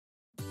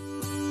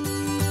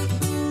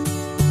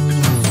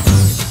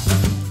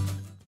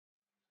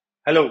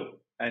Hello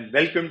and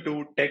welcome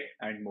to Tech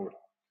and More.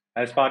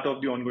 As part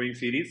of the ongoing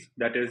series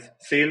that is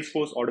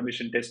Salesforce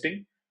Automation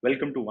Testing,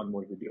 welcome to one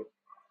more video.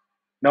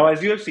 Now,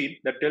 as you have seen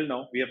that till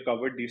now we have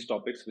covered these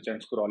topics which I'm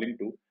scrolling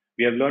to.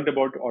 We have learned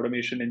about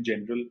automation in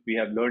general. We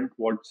have learned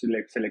what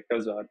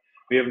selectors are.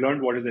 We have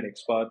learned what is an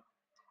XBAR.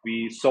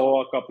 We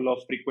saw a couple of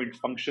frequent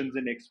functions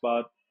in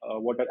XBAR,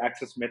 what are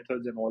access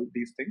methods and all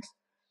these things.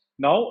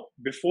 Now,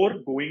 before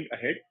going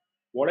ahead,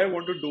 what I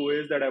want to do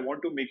is that I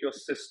want to make your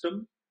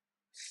system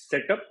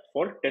set up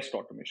for test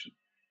automation.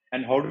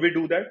 And how do we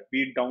do that?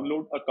 We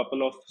download a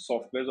couple of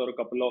softwares or a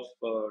couple of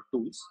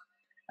tools,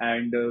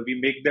 and we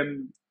make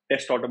them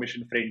test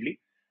automation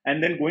friendly.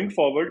 And then going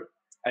forward,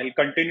 I'll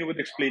continue with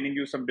explaining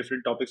you some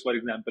different topics, for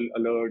example,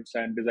 alerts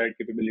and desired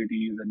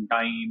capabilities and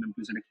time,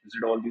 implicit,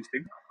 explicit, all these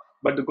things.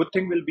 But the good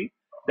thing will be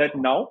that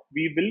now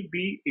we will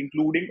be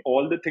including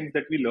all the things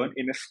that we learn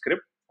in a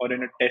script or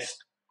in a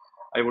test,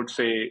 I would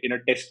say, in a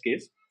test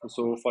case.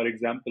 So, for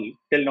example,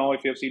 till now,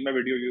 if you have seen my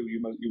video,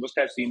 you must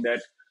have seen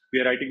that we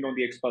are writing down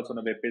the experts on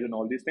a web page and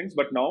all these things.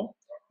 But now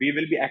we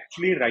will be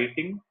actually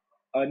writing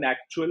an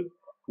actual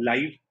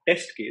live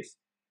test case,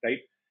 right?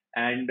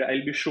 And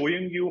I'll be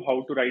showing you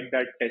how to write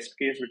that test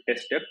case with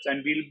test steps,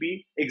 and we'll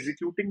be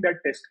executing that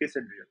test case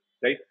in real,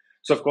 right?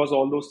 So, of course,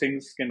 all those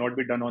things cannot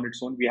be done on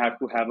its own. We have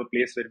to have a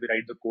place where we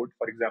write the code.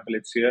 For example,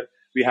 it's here.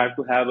 We have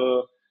to have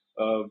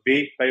a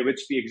way by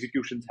which the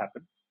executions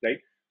happen, right?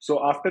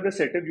 So after the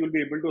setup, you'll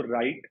be able to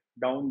write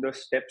down the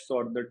steps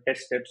or the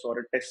test steps or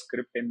a test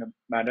script in a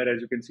manner as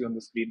you can see on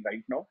the screen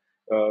right now.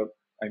 Uh,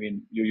 I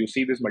mean, you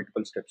see these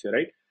multiple steps here,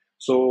 right?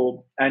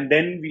 So, and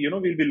then we'll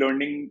be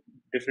learning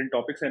different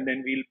topics, and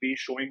then we'll be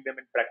showing them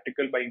in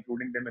practical by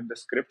including them in the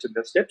scripts and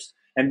the steps,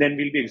 and then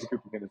we'll be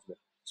executing them as well.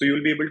 So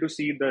you'll be able to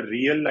see the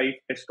real life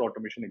test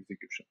automation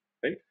execution,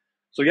 right?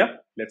 So yeah,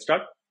 let's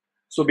start.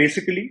 So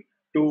basically,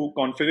 to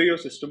configure your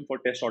system for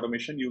test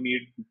automation, you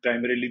need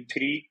primarily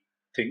three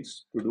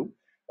things to do.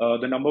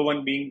 The number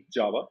one being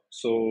Java.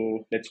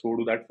 So let's go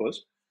to that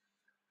first.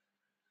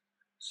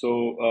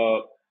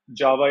 So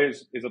Java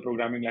is a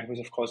programming language,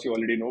 of course, you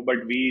already know,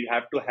 but we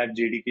have to have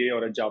JDK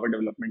or a Java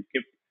development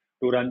kit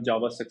to run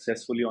Java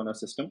successfully on a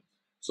system.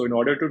 So in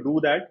order to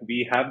do that,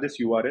 we have this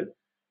URL.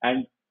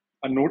 And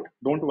a note,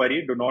 don't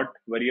worry, do not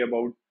worry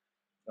about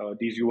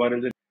these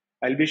URLs.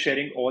 I'll be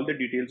sharing all the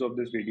details of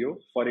this video.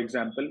 For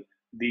example,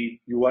 the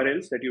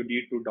URLs that you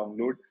need to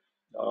download,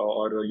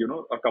 or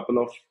a couple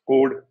of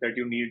code that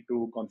you need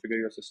to configure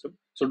your system.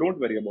 So don't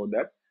worry about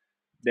that.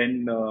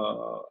 Then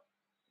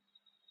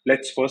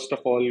let's first of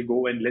all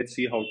go and let's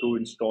see how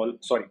to how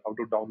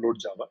to download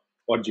Java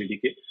or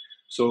JDK.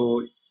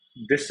 So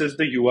this is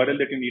the URL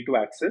that you need to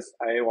access.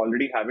 I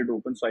already have it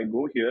open, so I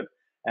go here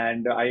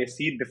and I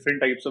see different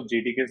types of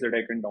JDKs that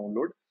I can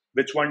download.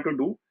 Which one to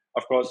do?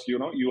 Of course,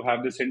 you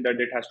have this hint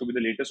that it has to be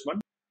the latest one,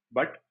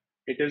 but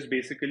it is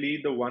basically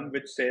the one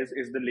which says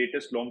is the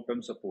latest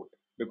long-term support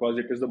because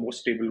it is the most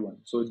stable one.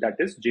 So that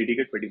is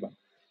JDK 21.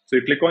 So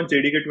you click on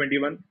JDK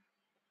 21,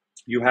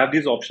 you have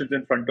these options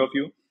in front of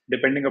you.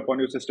 Depending upon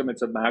your system,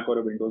 it's a Mac or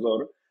a Windows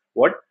or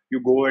what,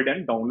 you go ahead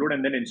and download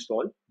and then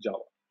install Java.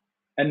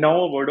 And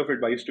now a word of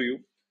advice to you.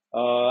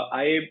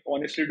 I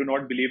honestly do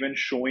not believe in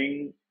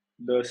showing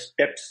the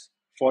steps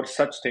for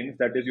such things.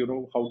 That is,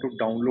 how to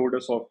download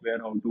a software,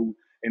 how to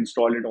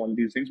install it, all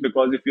these things.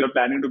 Because if you are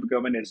planning to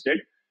become an SDET,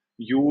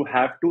 you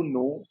have to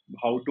know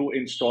how to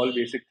install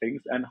basic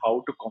things and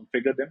how to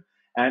configure them.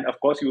 And of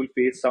course, you will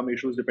face some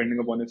issues depending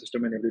upon your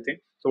system and everything.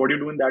 So what you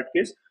do in that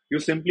case, you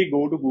simply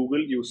go to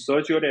Google, you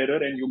search your error,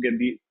 and you get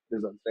the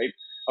results, right?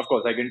 Of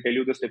course, I can tell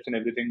you the steps and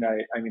everything.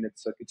 I mean,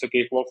 it's a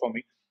cakewalk for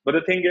me. But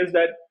the thing is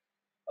that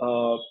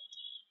uh,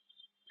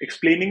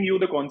 explaining you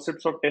the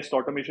concepts of test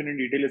automation in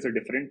detail is a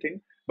different thing,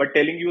 but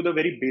telling you the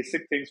very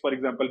basic things, for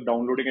example,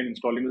 downloading and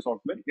installing the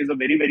software, is a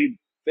very, very,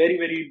 very,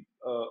 very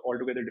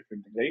altogether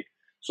different thing, right?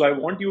 So I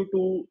want you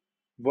to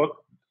work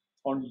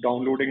on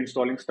downloading,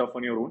 installing stuff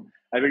on your own.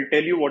 I will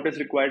tell you what is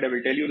required. I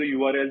will tell you the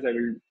URLs. I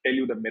will tell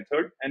you the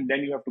method, and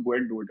then you have to go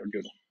and do it on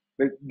your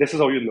own. This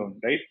is how you learn,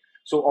 right?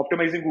 So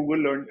optimizing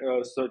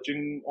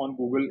searching on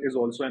Google is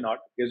also an art,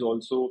 is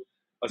also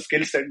a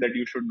skill set that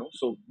you should know.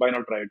 So why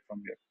not try it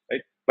from here,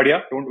 right? But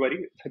yeah, don't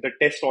worry. The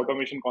test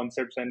automation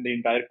concepts and the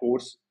entire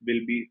course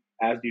will be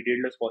as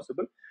detailed as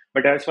possible.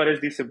 But as far as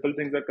these simple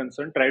things are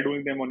concerned, try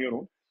doing them on your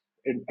own.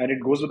 And it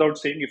goes without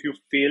saying, if you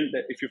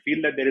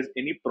feel that there is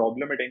any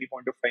problem at any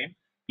point of time,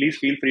 please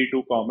feel free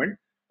to comment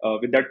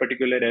with that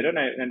particular error,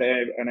 and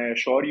I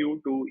assure you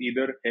to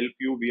either help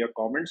you via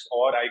comments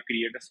or I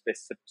create a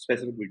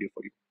specific video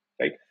for you,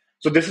 right?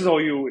 So this is how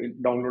you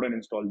download and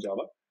install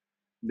Java.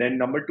 Then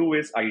number two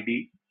is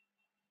ID.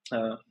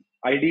 Uh,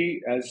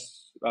 ID,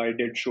 as I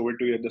did show it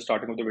to you at the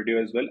starting of the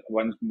video as well.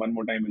 One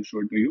more time, I'll show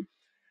it to you.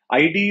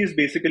 ID is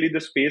basically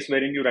the space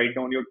wherein you write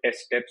down your test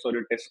steps or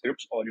your test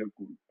scripts or your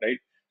code, right?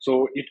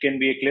 So it can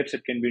be Eclipse,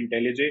 it can be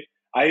IntelliJ.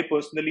 I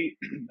personally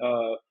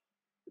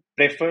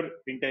prefer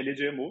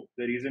IntelliJ more.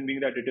 The reason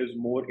being that it is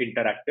more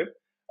interactive.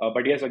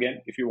 But yes,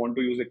 again, if you want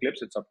to use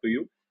Eclipse, it's up to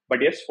you.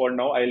 But yes, for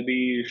now, I'll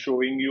be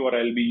showing you, or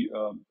I'll be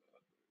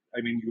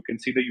I mean, you can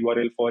see the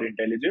URL for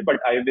IntelliJ, but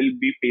I will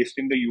be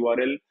pasting the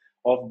URL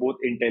of both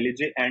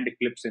IntelliJ and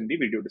Eclipse in the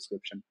video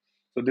description.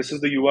 So this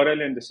is the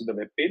URL and this is the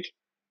web page.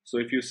 So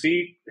if you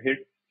see hit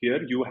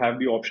here, you have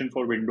the option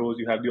for Windows,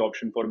 you have the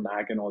option for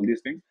Mac and all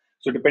these things.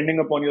 So depending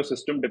upon your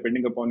system,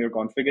 depending upon your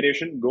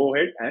configuration, go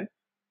ahead and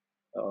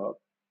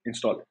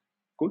install it.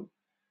 Cool.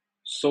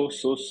 So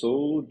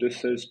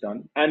this is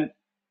done. And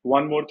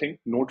one more thing,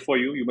 note for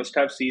you, you must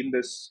have seen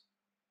this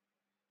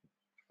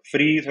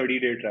free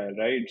 30-day trial,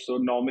 right? So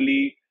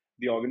normally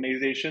the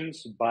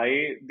organizations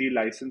buy the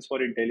license for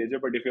IntelliJ,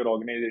 but if your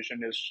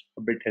organization is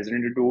a bit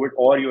hesitant to do it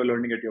or you're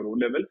learning at your own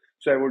level,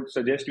 so I would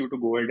suggest you to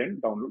go ahead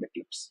and download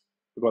Eclipse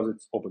because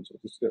it's open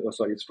source.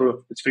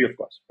 It's free of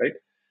cost, right?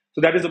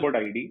 So that is about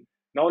ID.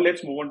 Now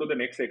let's move on to the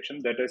next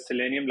section, that is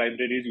Selenium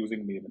libraries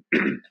using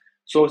Maven.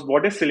 So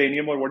what is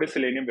Selenium or what is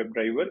Selenium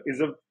WebDriver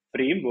is a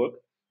framework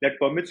that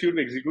permits you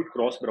to execute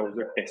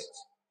cross-browser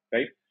tests,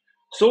 right?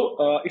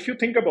 So if you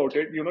think about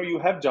it, you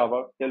have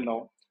Java till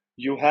now,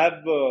 you have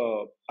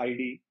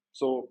ID.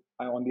 So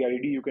on the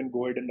ID, you can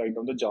go ahead and write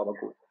down the Java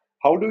code.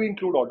 How do you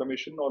include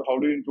automation or how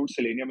do you include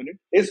Selenium in it?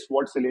 Is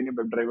what Selenium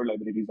WebDriver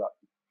libraries are,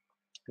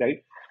 right?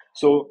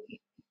 So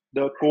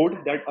the code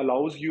that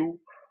allows you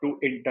to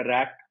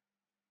interact,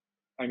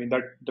 I mean,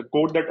 that the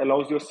code that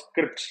allows your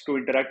scripts to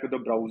interact with the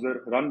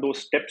browser, run those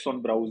steps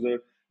on browser,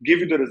 give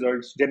you the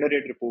results,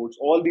 generate reports,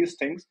 all these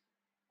things,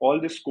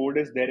 all this code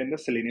is there in the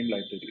Selenium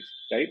libraries,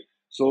 right?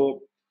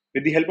 So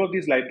with the help of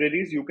these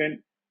libraries, you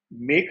can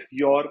make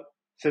your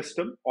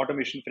system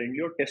automation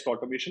friendly or test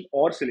automation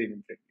or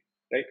Selenium friendly,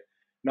 right?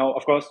 Now,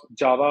 of course,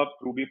 Java,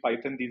 Ruby,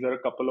 Python, these are a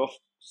couple of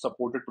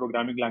supported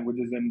programming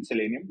languages in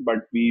Selenium,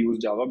 but we use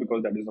Java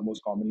because that is the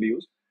most commonly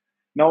used.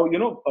 Now,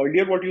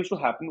 earlier what used to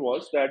happen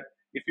was that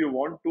if you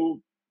want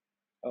to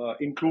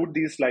include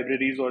these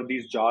libraries or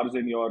these jars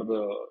in your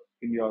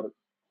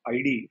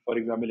ID, for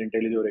example,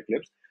 IntelliJ or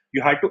Eclipse,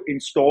 you had to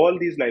install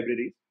these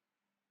libraries.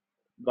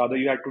 Rather,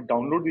 you had to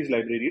download these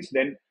libraries,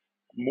 then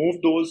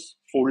move those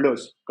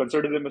folders,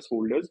 consider them as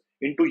folders,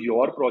 into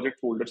your project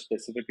folder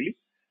specifically,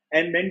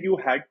 and then you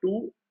had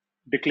to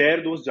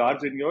declare those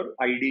jars in your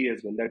ID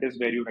as well. That is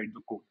where you write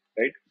the code,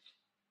 right?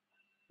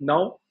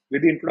 Now,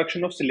 with the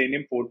introduction of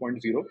Selenium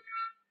 4.0,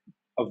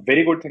 a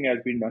very good thing has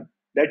been done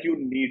that you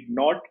need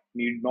not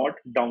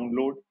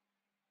download,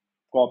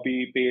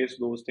 copy paste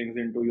those things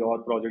into your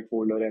project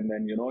folder, and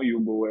then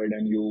you go ahead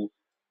and you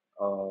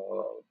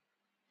uh,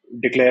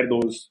 declare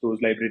those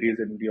libraries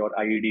in your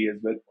IED as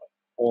well.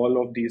 All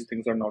of these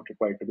things are not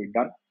required to be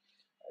done.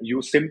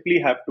 You simply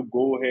have to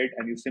go ahead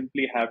and you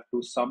simply have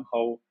to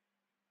somehow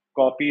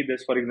copy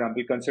this. For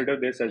example, consider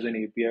this as an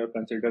API or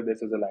consider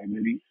this as a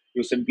library.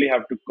 You simply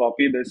have to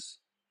copy this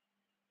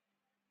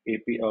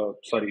API.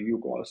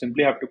 You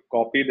simply have to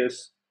copy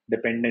this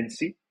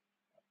dependency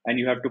and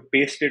you have to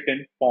paste it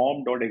in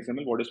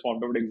pom.xml. What is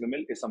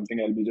pom.xml is something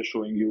I'll be just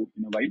showing you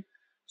in a while.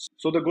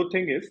 So the good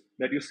thing is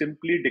that you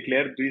simply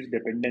declare these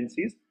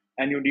dependencies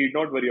and you need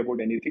not worry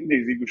about anything. The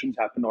executions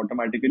happen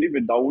automatically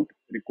without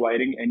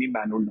requiring any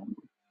manual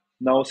download.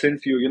 Now,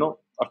 since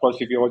of course,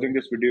 if you're watching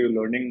this video,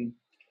 you're learning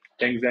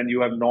things and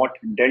you have not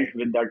dealt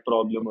with that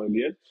problem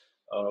earlier,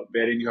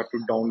 wherein you have to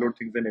download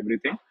things and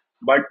everything.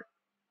 But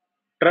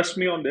trust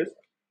me on this,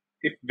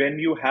 if when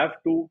you have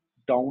to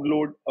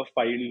download a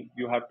file,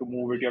 you have to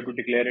move it, you have to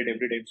declare it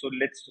every time. So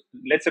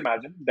let's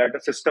imagine that the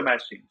system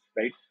has changed,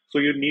 right? So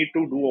you need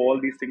to do all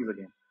these things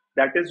again.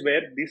 That is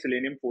where the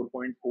Selenium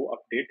 4.0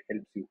 update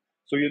helps you.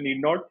 So you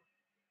need not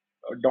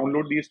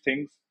download these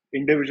things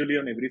individually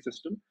on every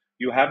system.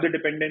 You have the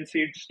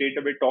dependency, it straight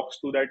away talks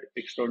to that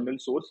external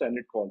source and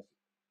it calls,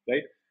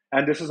 right?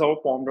 And this is how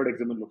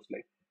pom.xml looks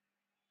like.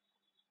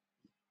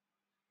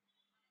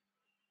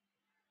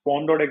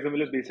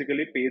 Pom.xml is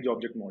basically page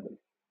object model,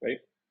 right?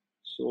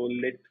 So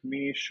let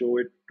me show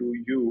it to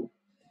you.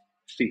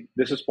 See,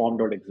 this is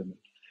pom.xml.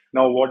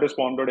 Now, what is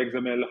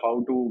pom.xml,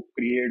 how to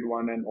create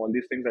one, and all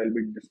these things I'll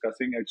be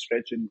discussing at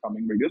stretch in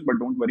coming videos. But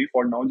don't worry,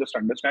 for now, just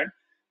understand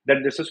that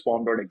this is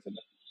pom.xml.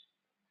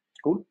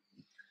 Cool.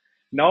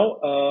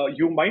 Now,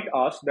 you might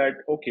ask that,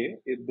 okay,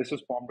 if this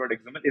is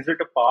pom.xml, is it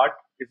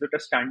a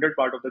standard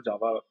part of the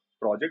Java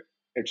project?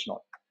 It's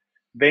not.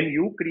 When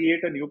you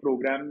create a new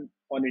program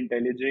on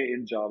IntelliJ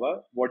in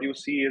Java, what you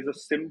see is a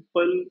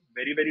simple,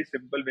 very, very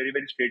simple, very,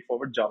 very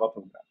straightforward Java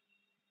program.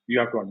 You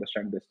have to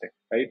understand this thing,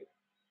 right?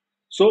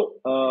 So,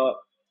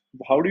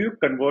 how do you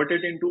convert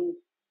it into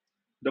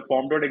the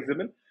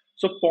pom.xml?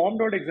 So,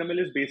 pom.xml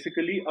is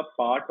basically a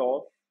part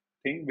of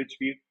thing which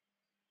we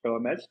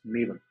term as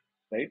Maven,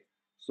 right?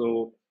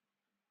 So,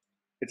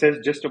 it says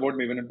just about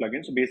Maven and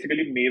plugins. So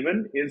basically,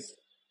 Maven is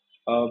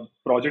a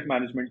project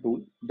management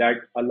tool that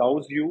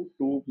allows you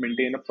to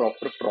maintain a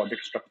proper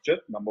project structure.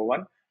 Number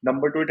one.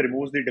 Number two, it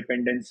removes the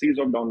dependencies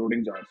of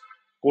downloading jars.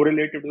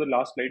 Correlated to the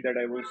last slide that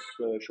I was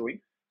showing.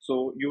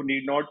 So you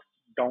need not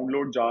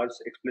download jars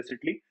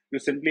explicitly. You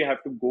simply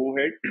have to go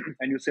ahead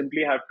and you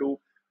simply have to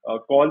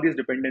call these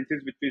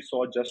dependencies, which we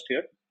saw just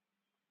here,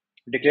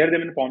 declare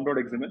them in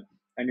pom.xml,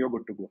 and you're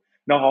good to go.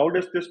 Now, how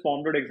does this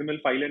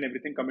pom.xml file and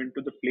everything come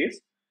into the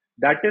place?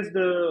 That is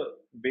the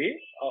way,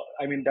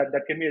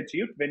 that can be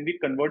achieved when we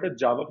convert a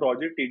Java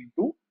project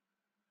into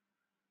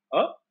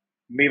a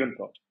Maven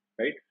project,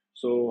 right?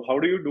 So how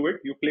do you do it?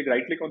 You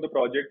right click on the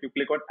project, you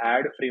click on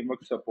add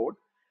framework support,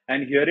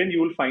 and herein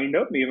you will find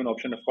a Maven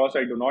option. Of course,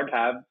 I do not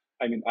have,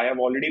 I have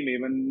already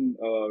Maven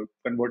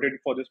converted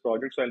for this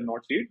project, so I'll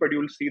not see it, but you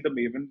will see the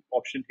Maven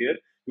option here.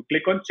 You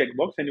click on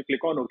checkbox and you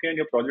click on OK, and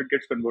your project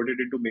gets converted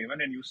into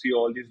Maven, and you see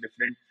all these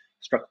different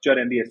structure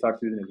and the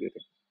SRCs and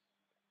everything,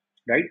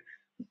 right?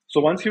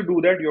 So once you do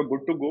that, you're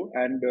good to go,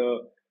 and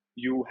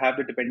you have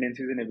the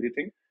dependencies and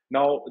everything.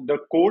 Now, the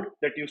code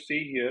that you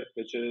see here,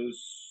 which is,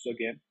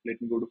 again,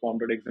 let me go to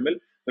form.xml.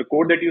 The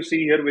code that you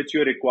see here, which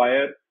you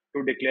require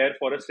to declare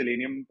for a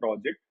Selenium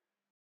project,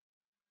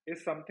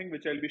 is something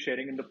which I'll be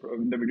sharing in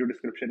the video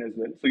description as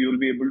well. So you'll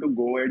be able to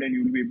go ahead and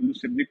you'll be able to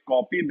simply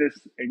copy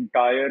this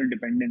entire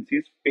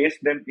dependencies, paste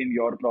them in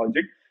your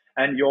project,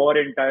 and your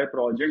entire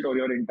project or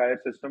your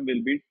entire system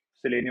will be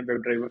Selenium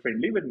WebDriver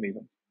friendly with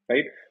Maven,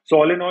 right? So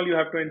all in all, you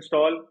have to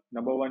install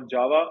number one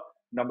Java,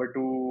 number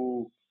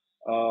two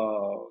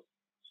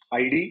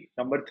ID,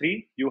 number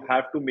three you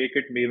have to make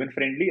it Maven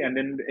friendly, and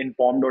then in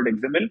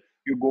form.xml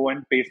you go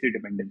and paste the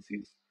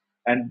dependencies,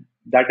 and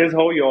that is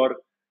how your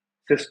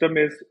system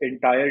is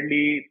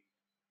entirely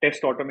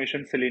test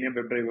automation Selenium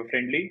WebDriver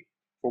friendly.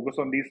 Focus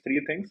on these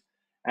three things,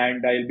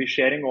 and I'll be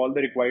sharing all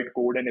the required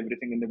code and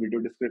everything in the video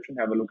description.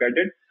 Have a look at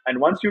it,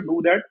 and once you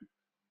do that,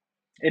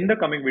 in the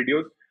coming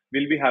videos,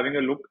 we'll be having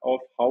a look of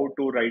how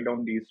to write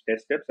down these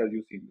test steps as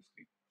you see in the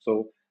screen.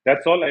 So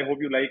that's all. I hope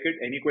you like it.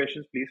 Any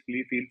questions, please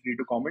feel free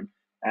to comment,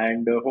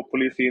 and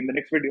hopefully see you in the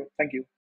next video. Thank you.